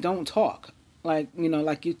cases, like don't talk. Like, you know,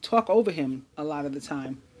 like you talk over him a lot of the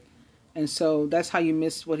time. And so that's how you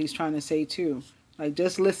miss what he's trying to say too. Like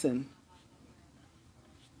just listen.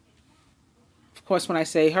 Of course, when I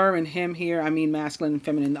say her and him here, I mean masculine and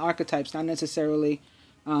feminine archetypes, not necessarily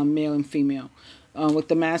male and female. What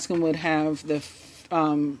the masculine would have, the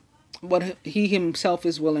what he himself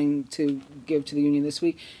is willing to give to the union this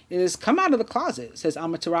week is come out of the closet, says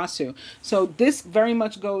Amaterasu. So this very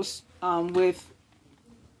much goes with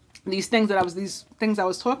these things I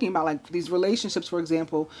was talking about, like these relationships, for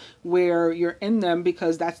example, where you're in them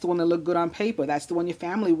because that's the one that looked good on paper. That's the one your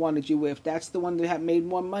family wanted you with. That's the one that had made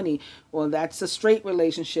more money. Or that's a straight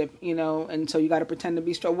relationship, you know, and so you got to pretend to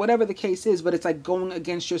be straight. Whatever the case is, but it's like going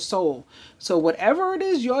against your soul. So whatever it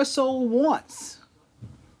is your soul wants,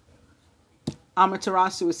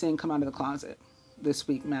 Amaterasu is saying come out of the closet this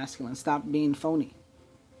week, masculine. Stop being phony.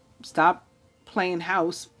 Stop playing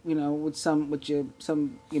house, you know, with your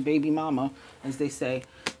baby mama, as they say,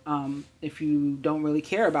 if you don't really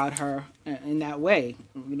care about her in that way.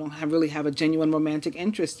 You don't really have a genuine romantic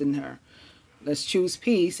interest in her. Let's choose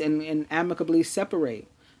peace and amicably separate.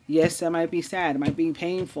 Yes, that might be sad, it might be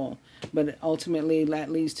painful, but ultimately that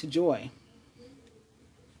leads to joy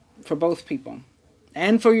for both people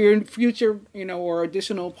and for your future, you know, or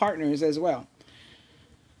additional partners as well.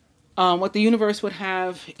 What the universe would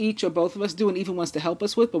have each or both of us do and even wants to help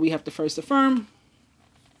us with, but we have to first affirm.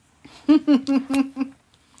 Open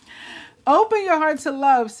your heart to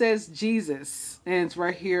love, says Jesus. And it's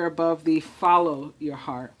right here above the follow your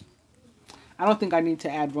heart. I don't think I need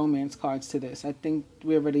to add romance cards to this. I think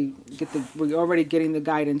we're already getting the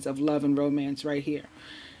guidance of love and romance right here.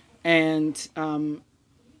 And the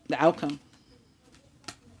outcome.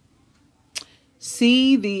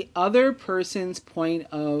 See the other person's point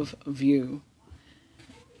of view.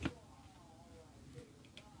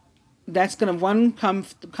 That's going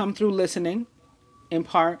to, come through listening in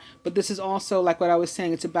part. But this is also, like what I was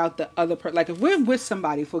saying, it's about the other person. Like if we're with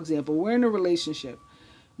somebody, for example, we're in a relationship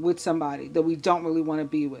with somebody that we don't really want to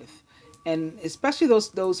be with. And especially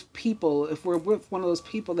those people, if we're with one of those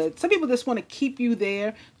people that some people just want to keep you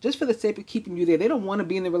there just for the sake of keeping you there. They don't want to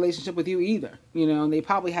be in the relationship with you either, you know, and they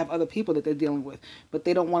probably have other people that they're dealing with, but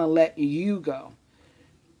they don't want to let you go.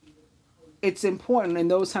 It's important in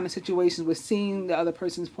those kind of situations, we're seeing the other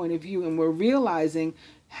person's point of view and we're realizing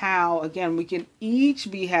how, again, we can each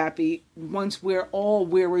be happy once we're all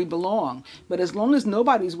where we belong. But as long as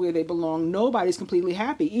nobody's where they belong, nobody's completely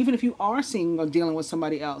happy. Even if you are seeing or dealing with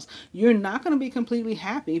somebody else, you're not going to be completely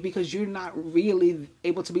happy because you're not really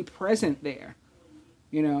able to be present there,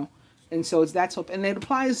 you know. And so it's that's hope. And it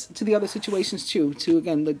applies to the other situations too, to,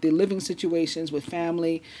 again, the living situations with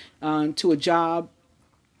family, to a job,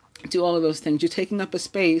 to all of those things. You're taking up a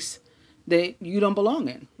space that you don't belong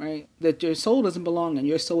in, right? That your soul doesn't belong in.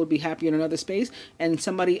 Your soul would be happy in another space, and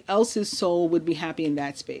somebody else's soul would be happy in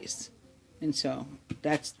that space. And so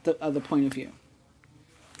that's the other point of view.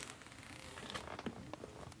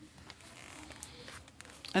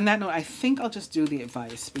 On that note, I think I'll just do the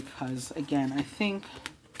advice because, again, I think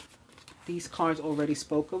these cards already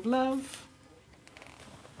spoke of love.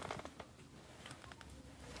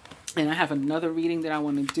 And I have another reading that I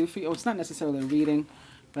want to do for you. Oh, it's not necessarily a reading,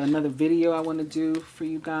 but another video I want to do for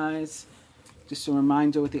you guys. Just a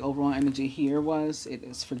reminder what the overall energy here was. It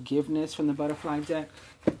is forgiveness from the butterfly deck.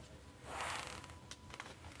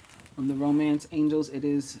 From the romance angels, it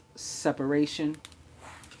is separation.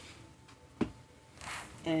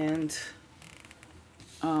 And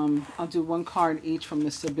I'll do one card each from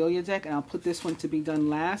the Sibylla deck, and I'll put this one to be done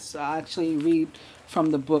last. So I'll actually read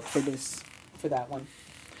from the book for that one.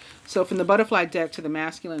 So from the butterfly deck to the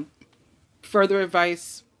masculine, further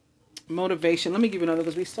advice, motivation. Let me give you another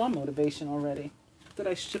because we saw motivation already. Did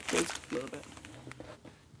I shift those a little bit?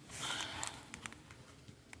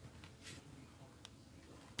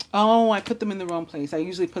 Oh, I put them in the wrong place. I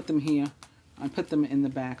usually put them here. I put them in the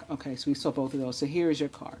back. Okay, so we saw both of those. So here is your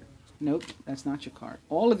card. Nope, that's not your card.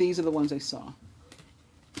 All of these are the ones I saw.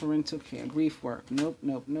 Parental care, grief work. Nope,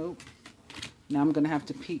 nope, nope. Now I'm going to have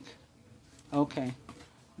to peek. Okay.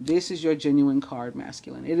 This is your genuine card,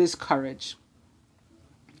 masculine. It is courage.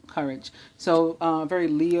 Courage. So very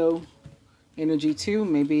Leo energy too.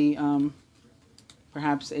 Maybe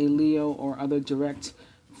perhaps a Leo or other direct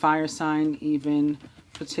fire sign, even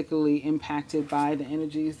particularly impacted by the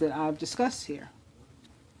energies that I've discussed here.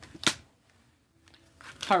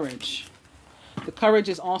 Courage. The courage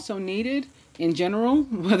is also needed in general,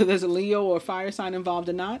 whether there's a Leo or fire sign involved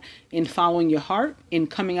or not, in following your heart, in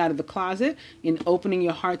coming out of the closet, in opening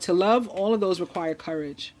your heart to love. All of those require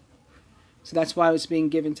courage. So that's why it's being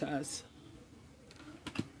given to us.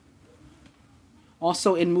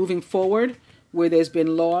 Also in moving forward, where there's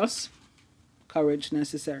been loss, courage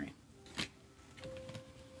necessary.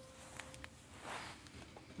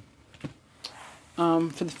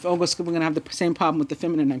 For the August, we're going to have the same problem with the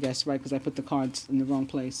feminine, I guess, right? Because I put the cards in the wrong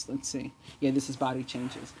place. Let's see. Yeah, this is body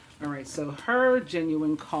changes. All right, so her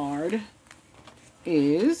genuine card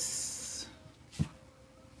is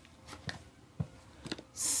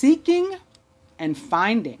seeking and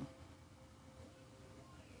finding.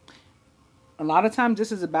 A lot of times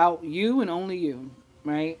this is about you and only you,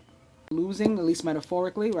 right? Losing, at least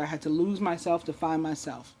metaphorically, where I had to lose myself to find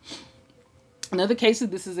myself. In other cases,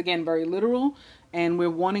 this is, again, very literal, and we're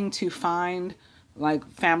wanting to find, like,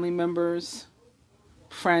 family members,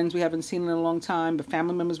 friends we haven't seen in a long time, but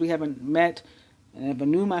family members we haven't met. I never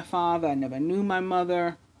knew my father, I never knew my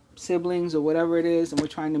mother, siblings, or whatever it is, and we're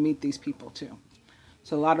trying to meet these people, too.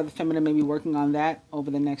 So a lot of the feminine may be working on that over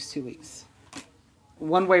the next 2 weeks.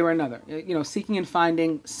 One way or another, you know, seeking and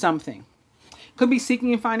finding something. Could be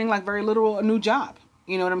seeking and finding, like, very literal, a new job.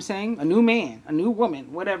 You know what I'm saying? A new man, a new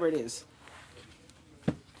woman, whatever it is.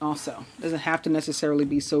 Also, doesn't have to necessarily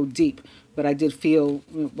be so deep, but I did feel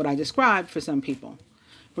what I described for some people.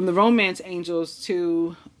 From the romance angels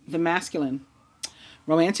to the masculine,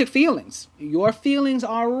 romantic feelings. Your feelings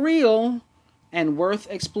are real and worth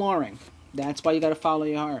exploring. That's why you got to follow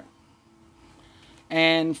your heart.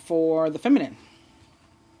 And for the feminine,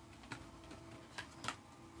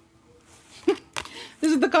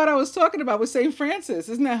 this is the card I was talking about with St. Francis.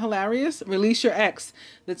 Isn't that hilarious? Release your ex.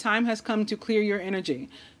 The time has come to clear your energy.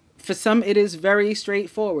 For some, it is very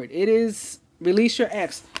straightforward. It is release your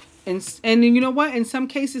ex. And you know what? In some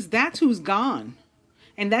cases, that's who's gone.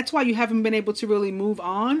 And that's why you haven't been able to really move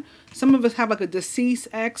on. Some of us have like a deceased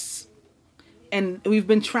ex, and we've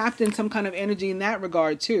been trapped in some kind of energy in that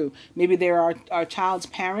regard too. Maybe they're our child's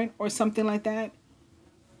parent or something like that.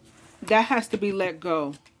 That has to be let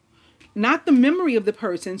go. Not the memory of the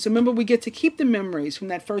person. So remember, we get to keep the memories from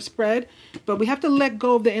that first spread, but we have to let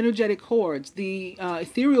go of the energetic cords, the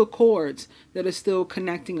ethereal cords that are still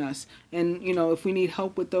connecting us. And, you know, if we need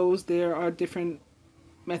help with those, there are different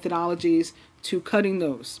methodologies to cutting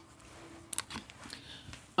those.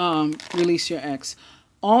 Release your ex.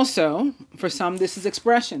 Also, for some, this is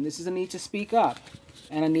expression. This is a need to speak up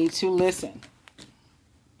and a need to listen.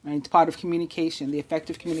 Right? It's part of communication, the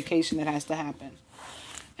effective communication that has to happen.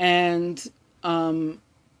 And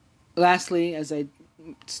lastly, as I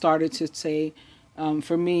started to say,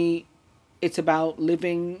 for me, it's about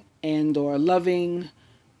living and or loving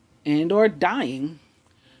and or dying,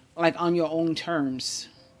 like on your own terms,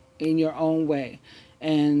 in your own way.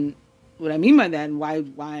 And what I mean by that, and why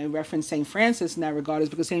I reference St. Francis in that regard, is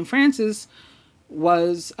because St. Francis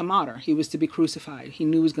was a martyr. He was to be crucified. He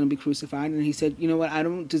knew he was going to be crucified. And he said, you know what? I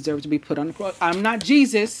don't deserve to be put on the cross. I'm not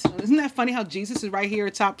Jesus. Isn't that funny how Jesus is right here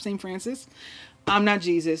atop St. Francis? I'm not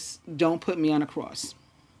Jesus. Don't put me on a cross.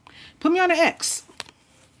 Put me on an X.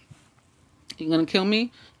 You're going to kill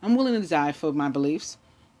me? I'm willing to die for my beliefs.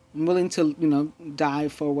 I'm willing to, you know, die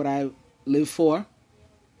for what I live for.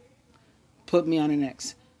 Put me on an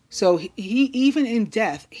X. So he even in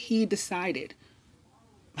death, he decided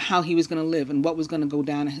how he was going to live and what was going to go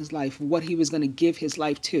down in his life, what he was going to give his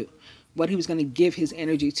life to, what he was going to give his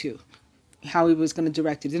energy to, how he was going to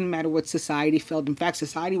direct it. It didn't matter what society felt. In fact,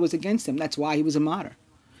 society was against him. That's why he was a martyr.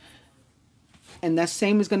 And that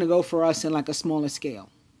same is going to go for us in like a smaller scale.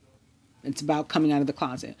 It's about coming out of the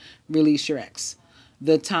closet. Release your ex.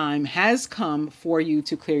 The time has come for you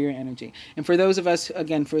to clear your energy. And for those of us,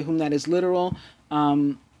 again, for whom that is literal,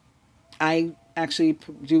 I actually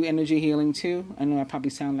do energy healing too. I know I probably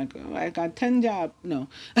sound like, oh, I got 10 jobs. No.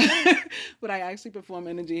 But I actually perform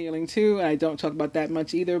energy healing too. And I don't talk about that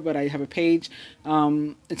much either, but I have a page. It's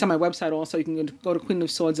on my website also. You can go to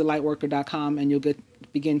Queenofswordsthelightworker.com and you'll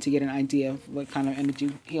begin to get an idea of what kind of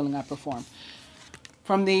energy healing I perform.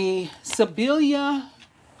 From the Sibylla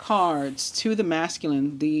cards to the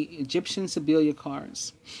masculine, the Egyptian Sibylla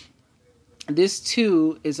cards. This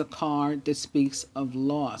too is a card that speaks of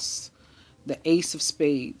loss. The Ace of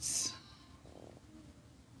Spades.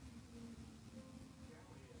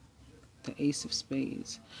 The Ace of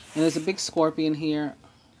Spades. And there's a big scorpion here.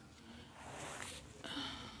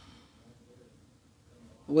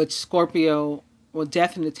 Which Scorpio, well,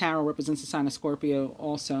 death in the tarot represents the sign of Scorpio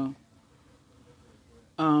also.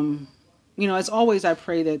 You know, as always, I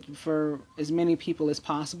pray that for as many people as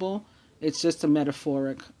possible, it's just a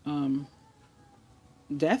metaphoric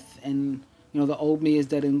death, and you know, the old me is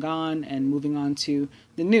dead and gone, and moving on to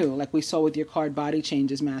the new, like we saw with your card, Body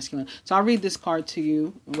Changes Masculine. So I'll read this card to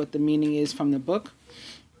you, what the meaning is from the book.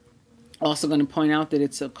 Also going to point out that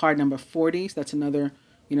it's a card number 40. So that's another,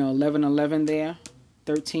 you know, 1111 there.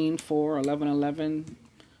 13, 4, 11, 11.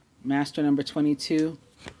 Master number 22.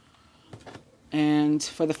 And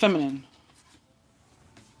for the feminine.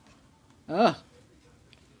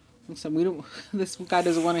 So we don't, this guy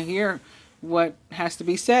doesn't want to hear what has to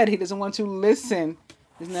be said. He doesn't want to listen.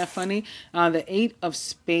 Isn't that funny? The 8 of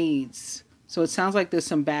Spades. So it sounds like there's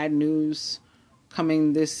some bad news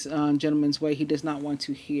coming this gentleman's way. He does not want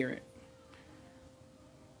to hear it.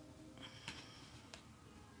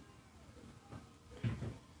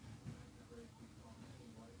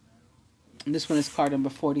 And this one is card number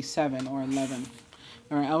 47 or 11.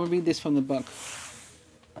 All right, I will read this from the book.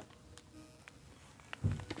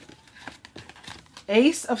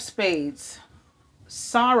 Ace of Spades.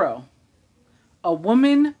 Sorrow. A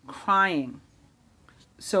woman crying.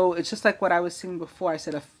 So it's just like what I was saying before. I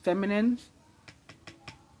said a feminine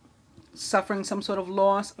suffering some sort of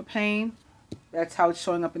loss or pain. That's how it's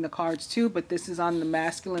showing up in the cards too. But this is on the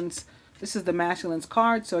masculine's. This is the masculine's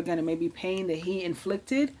card. So again, it may be pain that he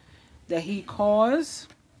inflicted, that he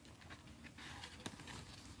caused,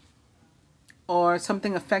 or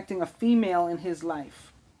something affecting a female in his life.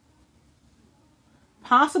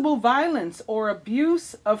 Possible violence or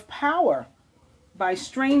abuse of power by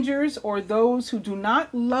strangers or those who do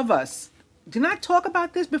not love us. Did not talk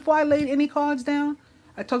about this before I laid any cards down.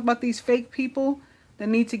 I talked about these fake people that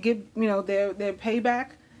need to get, you know, their payback.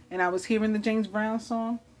 And I was hearing the James Brown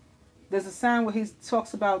song. There's a sound where he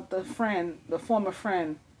talks about the friend, the former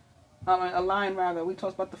friend. A line rather. We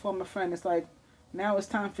talked about the former friend. It's like, now it's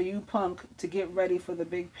time for you, punk, to get ready for the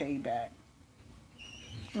big payback.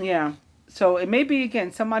 Yeah. So it may be,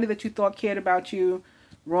 again, somebody that you thought cared about you,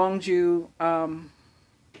 wronged you,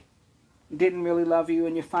 didn't really love you,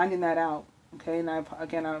 and you're finding that out. Okay,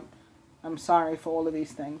 and I'm sorry for all of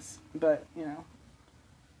these things, but you know,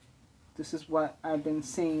 this is what I've been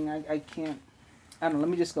seeing. I can't. I don't know. Let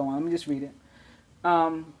me just go on. Let me just read it.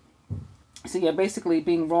 So yeah, basically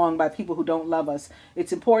being wronged by people who don't love us.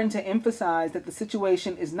 It's important to emphasize that the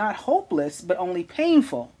situation is not hopeless, but only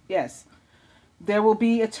painful. Yes. There will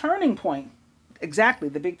be a turning point. Exactly,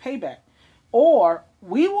 the big payback. Or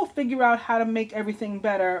we will figure out how to make everything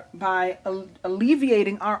better by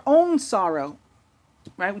alleviating our own sorrow.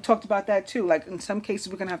 Right? We talked about that too. Like in some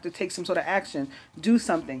cases, we're going to have to take some sort of action, do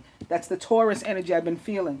something. That's the Taurus energy I've been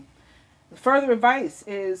feeling. The further advice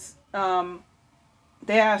is,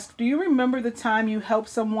 they ask, do you remember the time you helped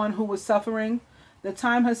someone who was suffering? The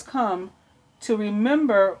time has come to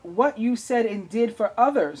remember what you said and did for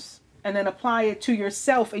others, and then apply it to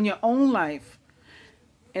yourself in your own life.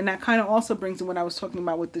 And that kind of also brings in what I was talking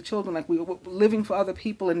about with the children, like we're living for other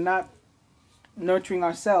people and not nurturing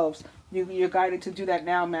ourselves. You're guided to do that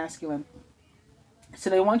now, masculine. So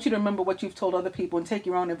they want you to remember what you've told other people and take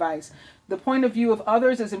your own advice. The point of view of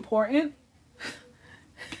others is important.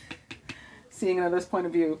 Seeing another's point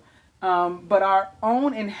of view. But our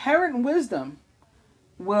own inherent wisdom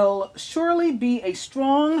will surely be a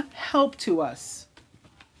strong help to us.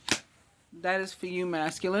 That is for you,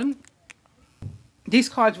 masculine. These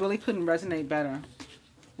cards really couldn't resonate better.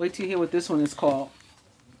 Wait till you hear what this one is called.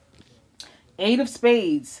 8 of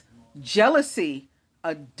Spades. Jealousy.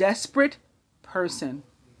 A desperate person.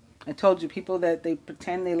 I told you, people that they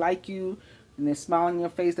pretend they like you and they're smiling in your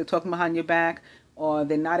face, they're talking behind your back, or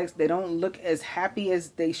they don't look as happy as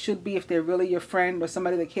they should be if they're really your friend or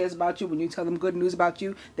somebody that cares about you. When you tell them good news about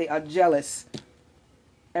you, they are jealous.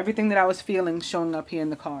 Everything that I was feeling showing up here in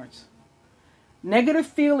the cards. Negative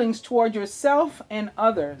feelings toward yourself and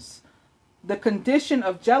others. The condition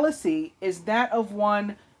of jealousy is that of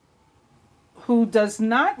one who does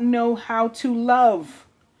not know how to love.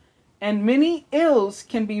 And many ills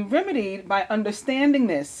can be remedied by understanding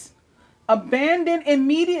this. Abandon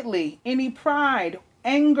immediately any pride,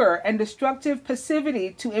 anger, and destructive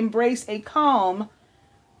passivity to embrace a calm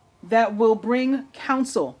that will bring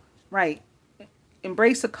counsel. Right.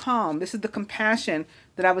 Embrace a calm. This is the compassion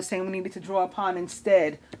that I was saying we needed to draw upon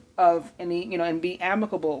instead of any, and be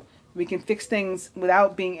amicable. We can fix things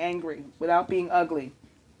without being angry, without being ugly.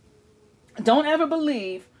 Don't ever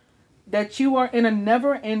believe that you are in a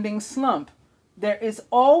never-ending slump. There is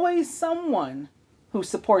always someone who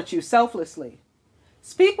supports you selflessly.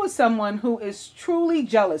 Speak with someone who is truly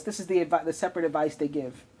jealous. This is the separate advice they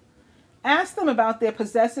give. Ask them about their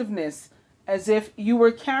possessiveness as if you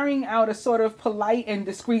were carrying out a sort of polite and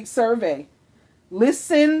discreet survey.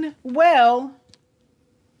 Listen well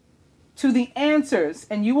to the answers,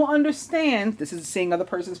 and you will understand, this is seeing other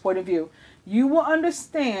person's point of view, you will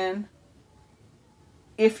understand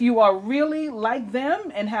if you are really like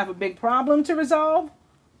them and have a big problem to resolve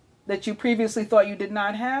that you previously thought you did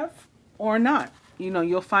not have or not.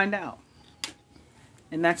 You'll find out.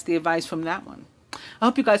 And that's the advice from that one. I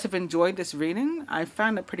hope you guys have enjoyed this reading. I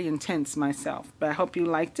found it pretty intense myself, but I hope you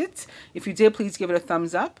liked it. If you did, please give it a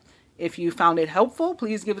thumbs up. If you found it helpful,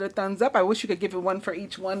 please give it a thumbs up. I wish you could give it one for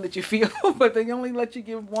each one that you feel, but they only let you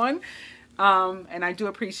give one. And I do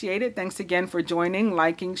appreciate it. Thanks again for joining,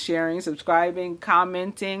 liking, sharing, subscribing,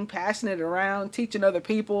 commenting, passing it around, teaching other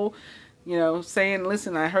people, saying,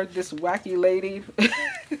 listen, I heard this wacky lady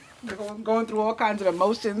going through all kinds of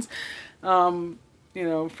emotions,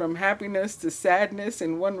 from happiness to sadness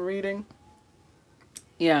in one reading.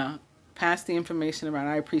 Yeah. Pass the information around.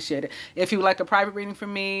 I appreciate it. If you would like a private reading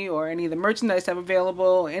from me or any of the merchandise I have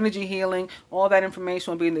available, energy healing, all that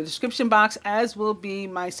information will be in the description box, as will be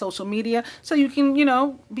my social media, so you can,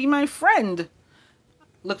 be my friend.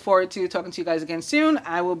 Look forward to talking to you guys again soon.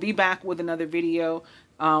 I will be back with another video,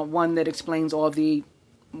 one that explains all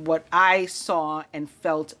what I saw and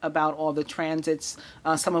felt about all the transits,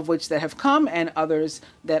 some of which that have come and others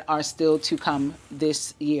that are still to come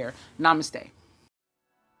this year. Namaste.